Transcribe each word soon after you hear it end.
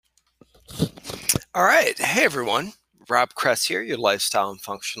All right. Hey, everyone. Rob Kress here, your lifestyle and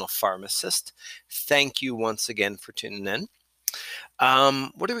functional pharmacist. Thank you once again for tuning in.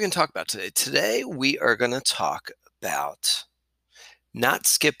 What are we going to talk about today? Today, we are going to talk about not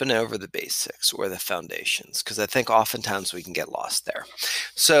skipping over the basics or the foundations, because I think oftentimes we can get lost there.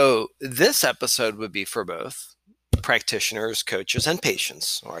 So, this episode would be for both practitioners, coaches, and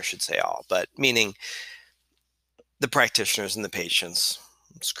patients, or I should say all, but meaning the practitioners and the patients.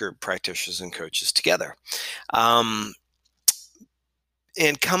 Let's group practitioners and coaches together. Um,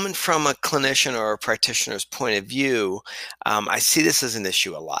 And coming from a clinician or a practitioner's point of view, I see this as an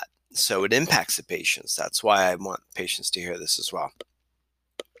issue a lot. So it impacts the patients. That's why I want patients to hear this as well.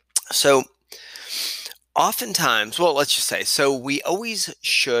 So oftentimes, well, let's just say, so we always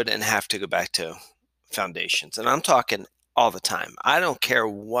should and have to go back to foundations. And I'm talking all the time. I don't care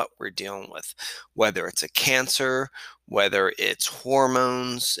what we're dealing with, whether it's a cancer, whether it's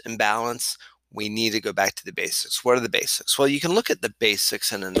hormones imbalance, we need to go back to the basics. What are the basics? Well, you can look at the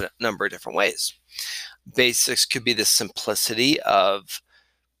basics in a number of different ways. Basics could be the simplicity of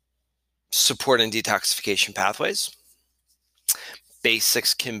supporting detoxification pathways.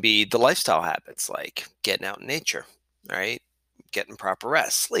 Basics can be the lifestyle habits like getting out in nature, right? Getting proper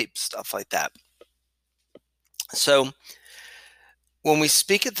rest, sleep, stuff like that. So when we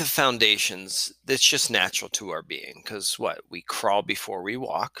speak at the foundations, it's just natural to our being because what? We crawl before we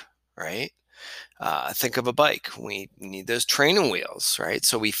walk, right? Think of a bike. We need those training wheels, right?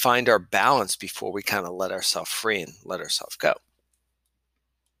 So we find our balance before we kind of let ourselves free and let ourselves go.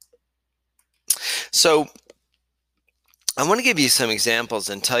 So I want to give you some examples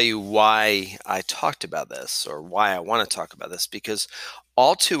and tell you why I talked about this or why I want to talk about this, because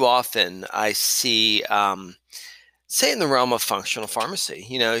all too often I see, say in the realm of functional pharmacy,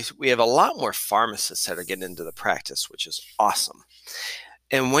 we have a lot more pharmacists that are getting into the practice, which is awesome.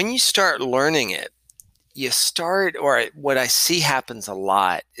 And when you start learning it, or what I see happens a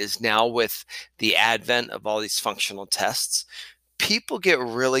lot is now with the advent of all these functional tests, people get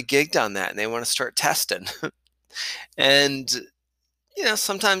really gigged on that and they want to start testing. And,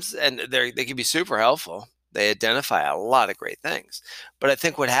 sometimes, and they can be super helpful. They identify a lot of great things. But I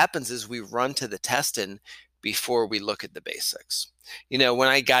think what happens is we run to the testing before we look at the basics. When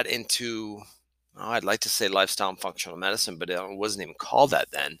I got into, I'd like to say lifestyle and functional medicine, but it wasn't even called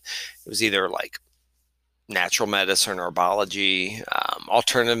that then. It was either like natural medicine, herbology,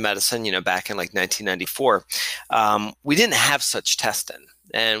 alternative medicine, back in like 1994, we didn't have such testing.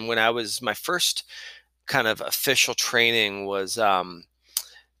 And when my first kind of official training was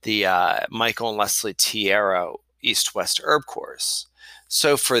the Michael and Leslie Tierra East-West Herb course.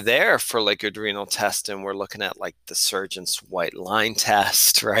 So for like adrenal testing, we're looking at like the surgeon's white line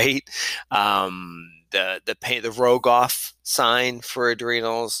test, right? The Rogoff sign for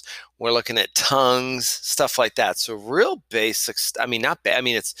adrenals. We're looking at tongues, stuff like that. So real basics. I mean, not bad. I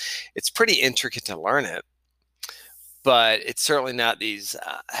mean, it's pretty intricate to learn it, but it's certainly not these,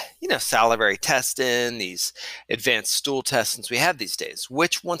 salivary testing, these advanced stool testings we have these days,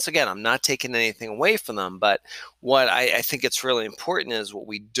 which once again, I'm not taking anything away from them. But what I think it's really important is what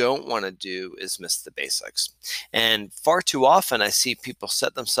we don't want to do is miss the basics. And far too often I see people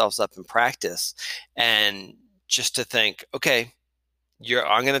set themselves up in practice and just to think, okay,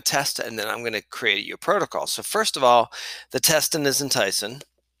 I'm going to test and then I'm going to create your protocol. So first of all, the testing is enticing.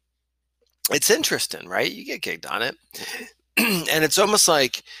 It's interesting, right? You get gigged on it. And it's almost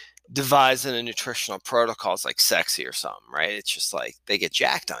like devising a nutritional protocol is like sexy or something, right? It's just like they get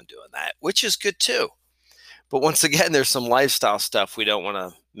jacked on doing that, which is good too. But once again, there's some lifestyle stuff we don't want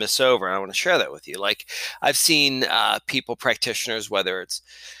to miss over. And I want to share that with you. Like I've seen people, practitioners, whether it's,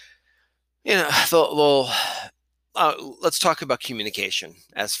 they'll let's talk about communication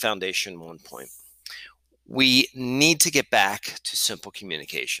as foundation 1 point. We need to get back to simple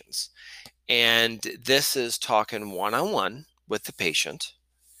communications. And this is talking one-on-one with the patient.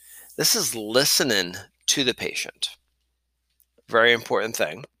 This is listening to the patient. Very important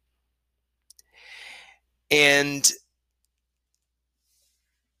thing. And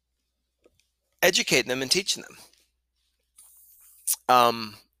educating them and teaching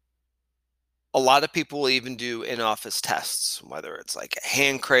them. A lot of people will even do in-office tests, whether it's like a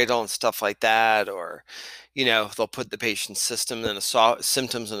hand cradle and stuff like that, or, they'll put the patient's symptoms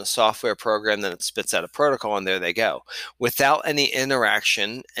in a software program, then it spits out a protocol, and there they go, without any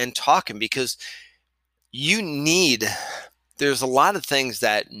interaction and talking, because there's a lot of things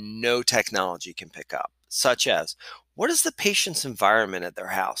that no technology can pick up, such as what is the patient's environment at their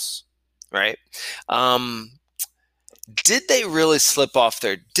house, right? Did they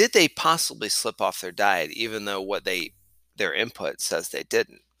possibly slip off their diet, even though their input says they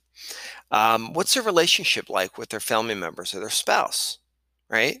didn't? What's their relationship like with their family members or their spouse,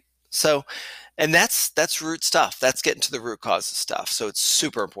 right? So, and that's root stuff. That's getting to the root cause of stuff. So it's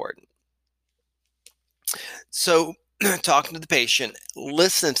super important. So talking to the patient,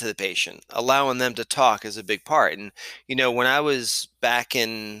 listening to the patient, allowing them to talk is a big part. And when I was back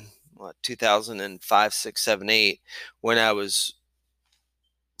in 2005, 6, 7, 8, when I was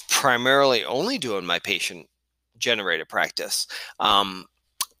primarily only doing my patient generated practice,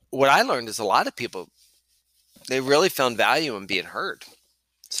 what I learned is a lot of people, they really found value in being heard,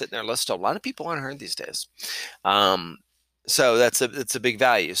 sitting there listening. A lot of people aren't heard these days. Um, so it's a big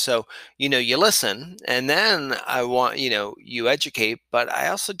value. So, you listen, and then I want, you educate, but I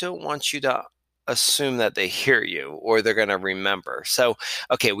also don't want you to assume that they hear you or they're going to remember. So,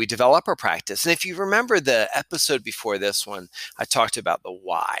 okay, we develop our practice. And if you remember the episode before this one, I talked about the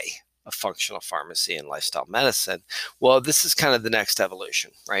why of functional pharmacy and lifestyle medicine. Well, this is kind of the next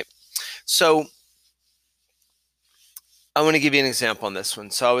evolution, right? So I want to give you an example on this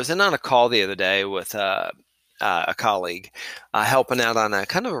one. So I was in on a call the other day with a colleague, helping out on a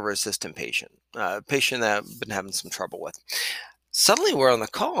kind of a resistant patient, a patient that I've been having some trouble with. Suddenly we're on the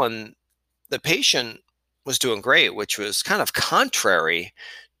call and the patient was doing great, which was kind of contrary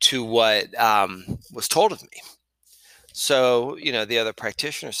to what was told of me. So, the other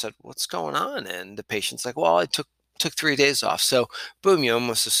practitioner said, "What's going on?" And the patient's like, "Well, I took 3 days off." So boom, you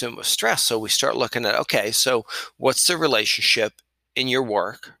almost assume it was stress. So we start looking at, okay, so what's the relationship in your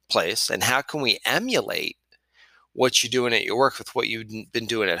workplace and how can we emulate what you're doing at your work with what you've been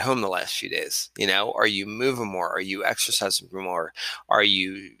doing at home the last few days? Are you moving more? Are you exercising more? Are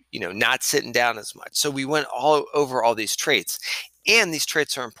you, not sitting down as much? So we went all over all these traits, and these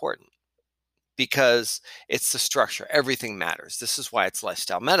traits are important because it's the structure. Everything matters. This is why it's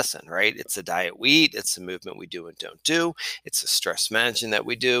lifestyle medicine, right? It's the diet we eat. It's the movement we do and don't do. It's the stress management that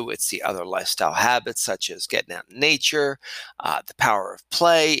we do. It's the other lifestyle habits, such as getting out in nature, the power of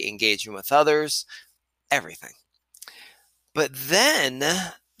play, engaging with others, everything. But then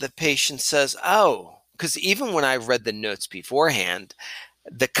the patient says, oh, because even when I read the notes beforehand,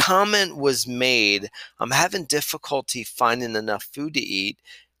 the comment was made, I'm having difficulty finding enough food to eat.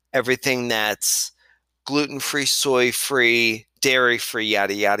 Everything that's gluten-free, soy-free, dairy-free,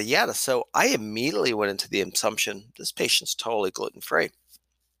 yada, yada, yada. So I immediately went into the assumption this patient's totally gluten-free.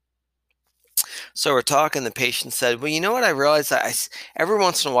 So we're talking, the patient said, well, you know what? I realized every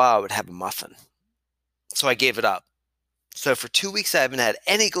once in a while I would have a muffin. So I gave it up. So for 2 weeks, I haven't had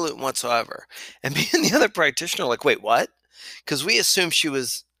any gluten whatsoever. And me and the other practitioner are like, wait, what? Because we assumed she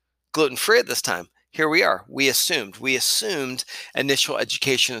was gluten-free at this time. Here we are. We assumed initial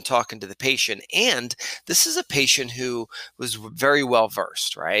education and talking to the patient. And this is a patient who was very well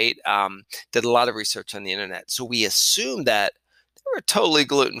versed, right? Did a lot of research on the internet. So we assumed that they were totally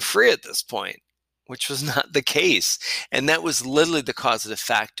gluten-free at this point, which was not the case. And that was literally the causative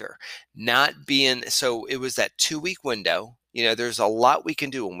factor. Not being, so it was that 2 week window. There's a lot we can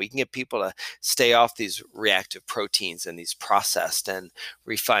do when we can get people to stay off these reactive proteins and these processed and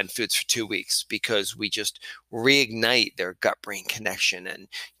refined foods for 2 weeks, because we just reignite their gut brain connection and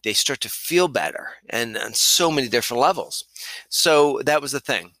they start to feel better and on so many different levels. So that was the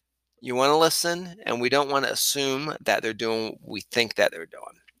thing. You want to listen, and we don't want to assume that they're doing what we think that they're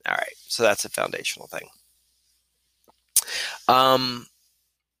doing. All right. So that's a foundational thing.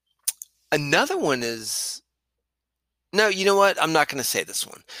 Another one is, no, you know what? I'm not going to say this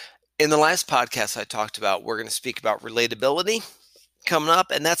one. In the last podcast I talked about, we're going to speak about relatability coming up,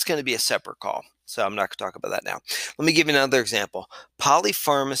 and that's going to be a separate call. So I'm not going to talk about that now. Let me give you another example.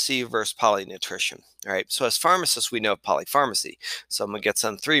 Polypharmacy versus polynutrition. All right. So as pharmacists, we know polypharmacy. Someone gets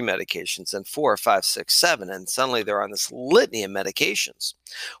on 3 medications and 4, 5, 6, 7, and suddenly they're on this litany of medications.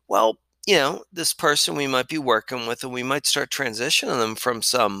 Well, this person we might be working with, and we might start transitioning them from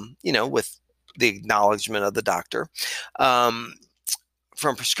some, with the acknowledgement of the doctor, from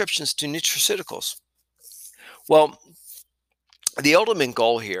prescriptions to nutraceuticals. Well, the ultimate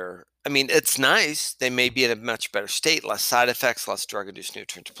goal here, I mean, it's nice. They may be in a much better state, less side effects, less drug-induced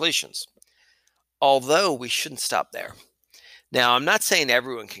nutrient depletions. Although we shouldn't stop there. Now, I'm not saying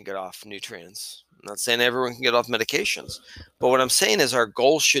everyone can get off nutrients. I'm not saying everyone can get off medications. But what I'm saying is our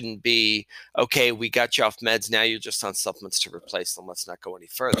goal shouldn't be, okay, we got you off meds, now you're just on supplements to replace them. Let's not go any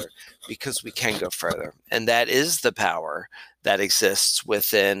further, because we can go further. And that is the power that exists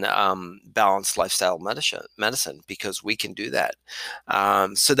within balanced lifestyle medicine, because we can do that.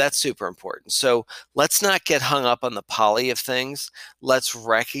 So that's super important. So let's not get hung up on the poly of things. Let's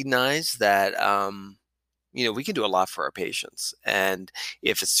recognize that we can do a lot for our patients. And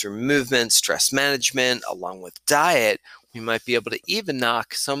if it's through movement, stress management, along with diet, you might be able to even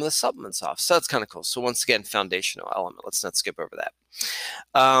knock some of the supplements off. So that's kind of cool. So once again, foundational element. Let's not skip over that.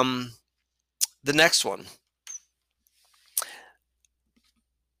 The next one.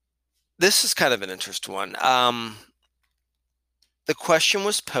 This is kind of an interesting one. The question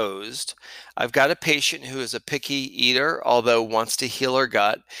was posed. I've got a patient who is a picky eater, although wants to heal her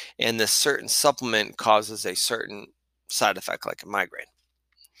gut, and this certain supplement causes a certain side effect, like a migraine.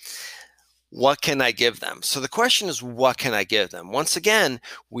 What can I give them? So the question is, what can I give them? Once again,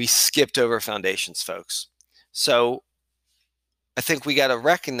 we skipped over foundations, folks. So I think we got to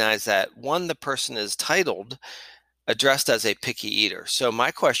recognize that, one, the person is titled, addressed as a picky eater. So my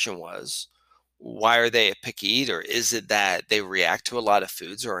question was, why are they a picky eater? Is it that they react to a lot of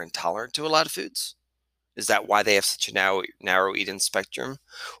foods or are intolerant to a lot of foods? Is that why they have such a narrow eating spectrum?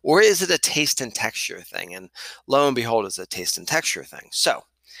 Or is it a taste and texture thing? And lo and behold, it's a taste and texture thing. So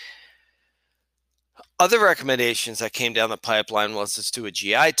other recommendations that came down the pipeline was, let's do a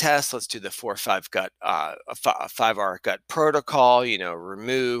GI test. Let's do the 4-5 gut, 5R gut protocol.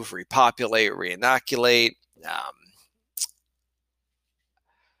 Remove, repopulate, reinoculate.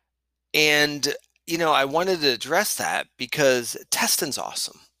 And I wanted to address that because testing's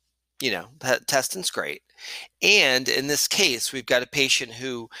awesome. Testing's great. And in this case, we've got a patient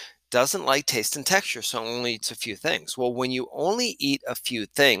who doesn't like taste and texture, so only eats a few things. Well, when you only eat a few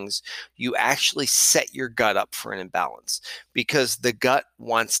things, you actually set your gut up for an imbalance, because the gut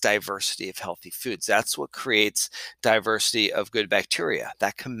wants diversity of healthy foods. That's what creates diversity of good bacteria,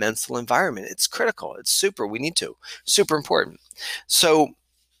 that commensal environment. It's critical. It's super important. So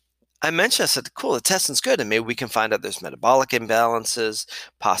I mentioned, I said, cool, the testing's good, and maybe we can find out there's metabolic imbalances,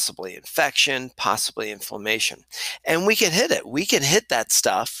 possibly infection, possibly inflammation. And we can hit it. We can hit that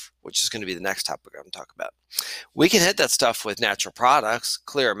stuff, which is going to be the next topic I'm going to talk about. We can hit that stuff with natural products,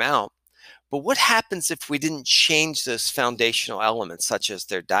 clear them out. But what happens if we didn't change those foundational elements, such as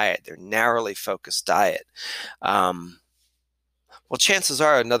their diet, their narrowly focused diet? Well, chances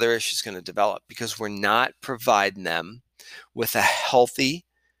are another issue is going to develop, because we're not providing them with a healthy,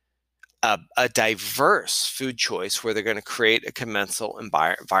 a diverse food choice where they're going to create a commensal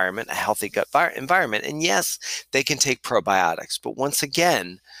environment, a healthy gut environment. And yes, they can take probiotics, but once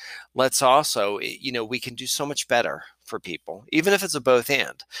again, let's also, we can do so much better for people, even if it's a both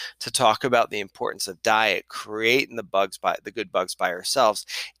and, to talk about the importance of diet, creating the good bugs by ourselves.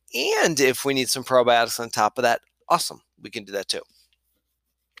 And if we need some probiotics on top of that, awesome, we can do that too.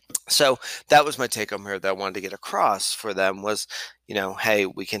 So that was my take home here that I wanted to get across for them was, hey,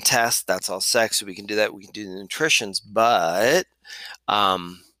 we can test, that's all sexy, we can do that, we can do the nutritions, but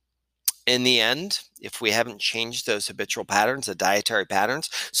in the end, if we haven't changed those habitual patterns, the dietary patterns,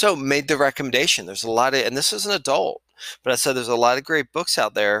 so made the recommendation, there's a lot of, and this is an adult, but I said there's a lot of great books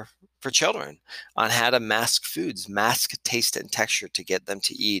out there for children on how to mask foods, mask taste and texture to get them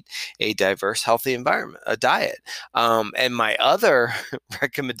to eat a diverse, healthy environment, a diet. And my other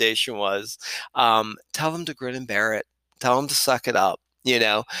recommendation was tell them to grin and bear it. Tell them to suck it up.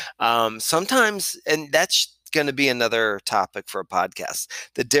 Sometimes, and that's going to be another topic for a podcast,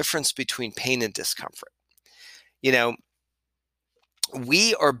 the difference between pain and discomfort.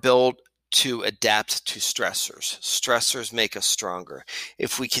 We are built to adapt to stressors. Stressors make us stronger.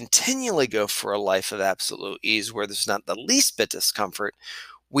 If we continually go for a life of absolute ease where there's not the least bit discomfort,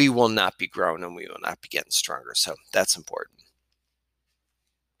 we will not be growing and we will not be getting stronger. So that's important.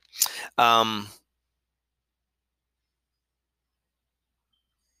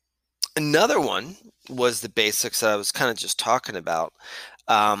 Another one was the basics that I was kind of just talking about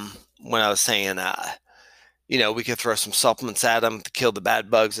when I was saying, we could throw some supplements at them to kill the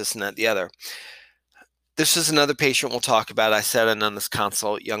bad bugs, this and that, the other. This is another patient we'll talk about. I sat in on this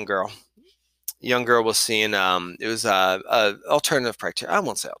consult, young girl was seeing, it was a alternative practitioner. I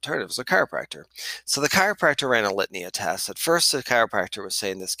won't say alternative, it was a chiropractor. So the chiropractor ran a litany of tests. At first, the chiropractor was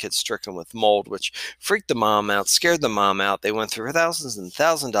saying this kid's stricken with mold, which freaked the mom out, scared the mom out. They went through thousands and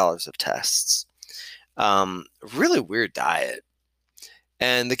 $1,000 of tests. Really weird diet.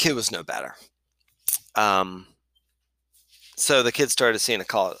 And the kid was no better. So the kid started seeing a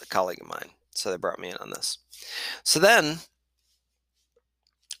colleague of mine. So they brought me in on this. So then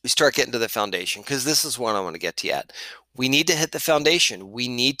we start getting to the foundation, because this is what I want to get to yet. We need to hit the foundation. We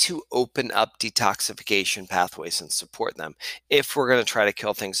need to open up detoxification pathways and support them if we're going to try to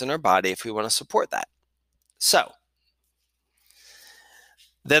kill things in our body, if we want to support that. So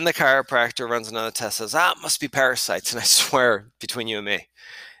then the chiropractor runs another test, says, it must be parasites. And I swear, between you and me,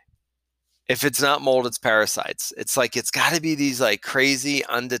 if it's not mold, it's parasites. It's like, it's got to be these like crazy,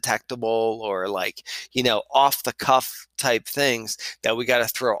 undetectable, or like, off the cuff type things that we got to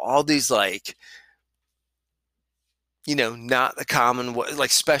throw all these like not the common,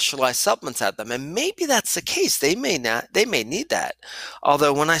 like specialized supplements at them. And maybe that's the case. They may not, they may need that.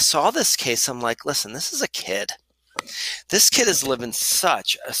 Although when I saw this case, I'm like, listen, this is a kid. This kid is living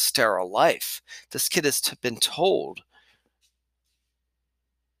such a sterile life. This kid has been told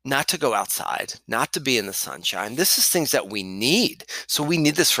not to go outside, not to be in the sunshine. This is things that we need. So we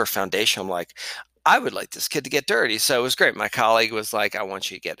need this for a foundation. I'm like, I would like this kid to get dirty. So it was great. My colleague was like, I want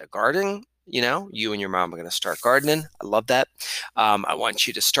you to get a garden. You and your mom are going to start gardening. I love that. I want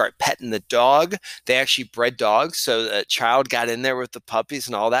you to start petting the dog. They actually bred dogs. So the child got in there with the puppies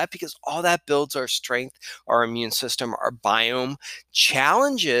and all that, because all that builds our strength, our immune system, our biome,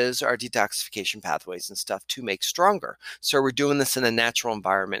 challenges our detoxification pathways and stuff to make stronger. So we're doing this in a natural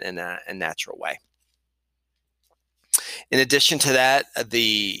environment, in a natural way. In addition to that,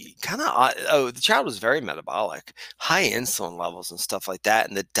 the the child was very metabolic, high insulin levels and stuff like that.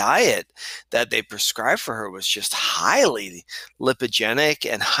 And the diet that they prescribed for her was just highly lipogenic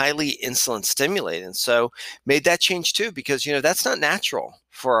and highly insulin stimulating. So made that change too, because, that's not natural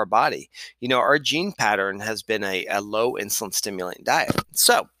for our body. Our gene pattern has been a low insulin stimulating diet.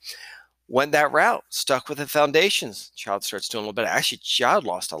 So went that route, stuck with the foundations. Child starts doing a little bit. Actually, child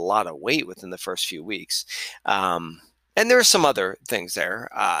lost a lot of weight within the first few weeks. And there are some other things there,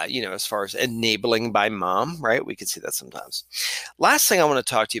 as far as enabling by mom, right? We could see that sometimes. Last thing I want to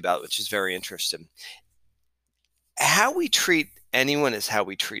talk to you about, which is very interesting, how we treat anyone is how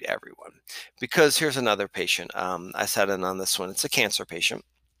we treat everyone. Because here's another patient. I sat in on this one. It's a cancer patient.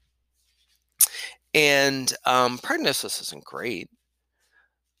 And prognosis isn't great.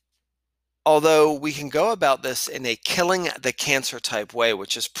 Although we can go about this in a killing the cancer type way,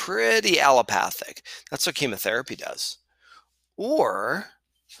 which is pretty allopathic. That's what chemotherapy does. Or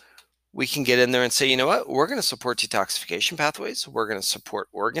we can get in there and say, you know what, we're going to support detoxification pathways, we're going to support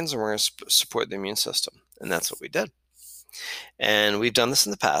organs, and we're going to support the immune system. And that's what we did. And we've done this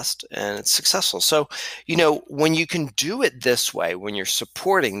in the past, and it's successful. So, when you can do it this way, when you're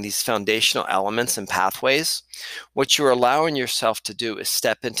supporting these foundational elements and pathways, what you're allowing yourself to do is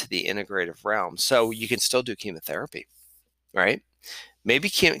step into the integrative realm. So you can still do chemotherapy, right? Maybe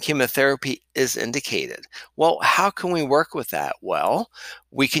chemotherapy is indicated. Well, how can we work with that? Well,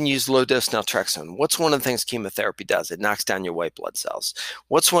 we can use low-dose naltrexone. What's one of the things chemotherapy does? It knocks down your white blood cells.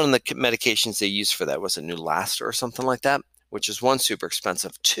 What's one of the medications they use for that? Was it Neulasta or something like that? Which is one, super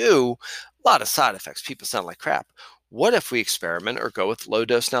expensive. Two, a lot of side effects. People sound like crap. What if we experiment or go with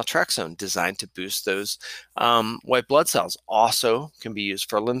low-dose naltrexone designed to boost those white blood cells? Also can be used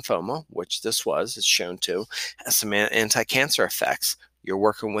for lymphoma, which this was, it's shown to, has some anti-cancer effects. You're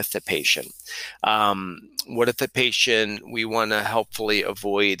working with the patient. What if the patient, we want to helpfully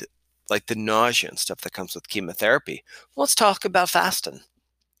avoid like the nausea and stuff that comes with chemotherapy? Well, let's talk about fasting.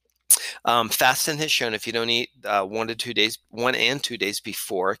 Fasting has shown if you don't eat 1 and 2 days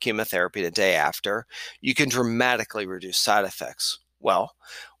before chemotherapy, the day after, you can dramatically reduce side effects. Well,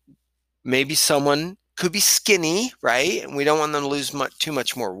 maybe someone could be skinny, right? And we don't want them to lose too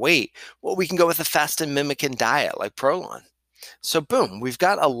much more weight. Well, we can go with a fasting mimicking diet like Prolon. So boom, we've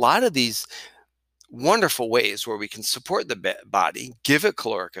got a lot of these wonderful ways where we can support the body, give it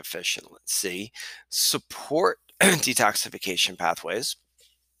caloric efficiency, support detoxification pathways.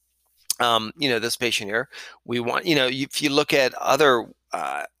 This patient here, we want, if you look at other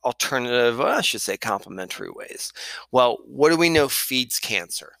alternative, well, I should say complementary ways. Well, what do we know feeds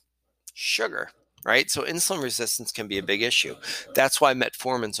cancer? Sugar, right? So insulin resistance can be a big issue. That's why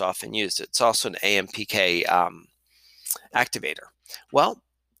metformin's often used. It's also an AMPK activator. Well,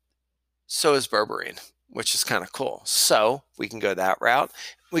 so is berberine, which is kind of cool. So we can go that route.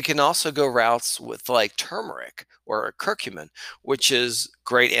 We can also go routes with like turmeric or curcumin, which is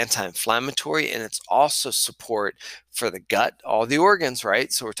great anti-inflammatory, and it's also support for the gut, all the organs,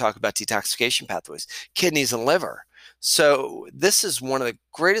 right? So we're talking about detoxification pathways, kidneys and liver. So this is one of the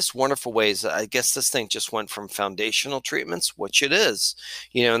greatest wonderful ways. I guess this thing just went from foundational treatments, which it is,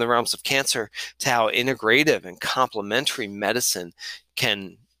 in the realms of cancer, to how integrative and complementary medicine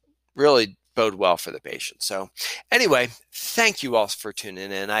can really bode well for the patient. So anyway, thank you all for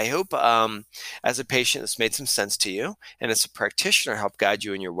tuning in. I hope as a patient, this made some sense to you, and as a practitioner, help guide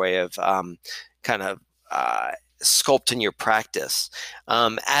you in your way of kind of sculpting your practice.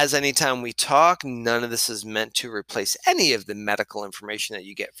 As anytime we talk, none of this is meant to replace any of the medical information that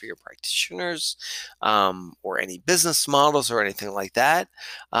you get for your practitioners or any business models or anything like that.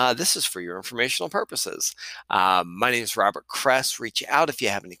 This is for your informational purposes. My name is Robert Kress. Reach out if you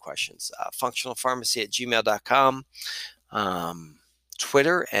have any questions. Functionalpharmacy@gmail.com.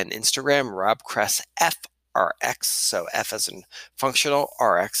 Twitter and Instagram, Rob Kress FRX. So F as in functional,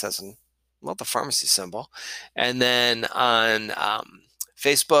 RX as in well, the pharmacy symbol. And then on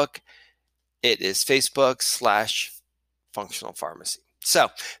Facebook, it is Facebook/functional pharmacy. So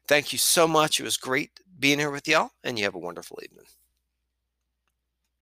thank you so much. It was great being here with y'all, and you have a wonderful evening.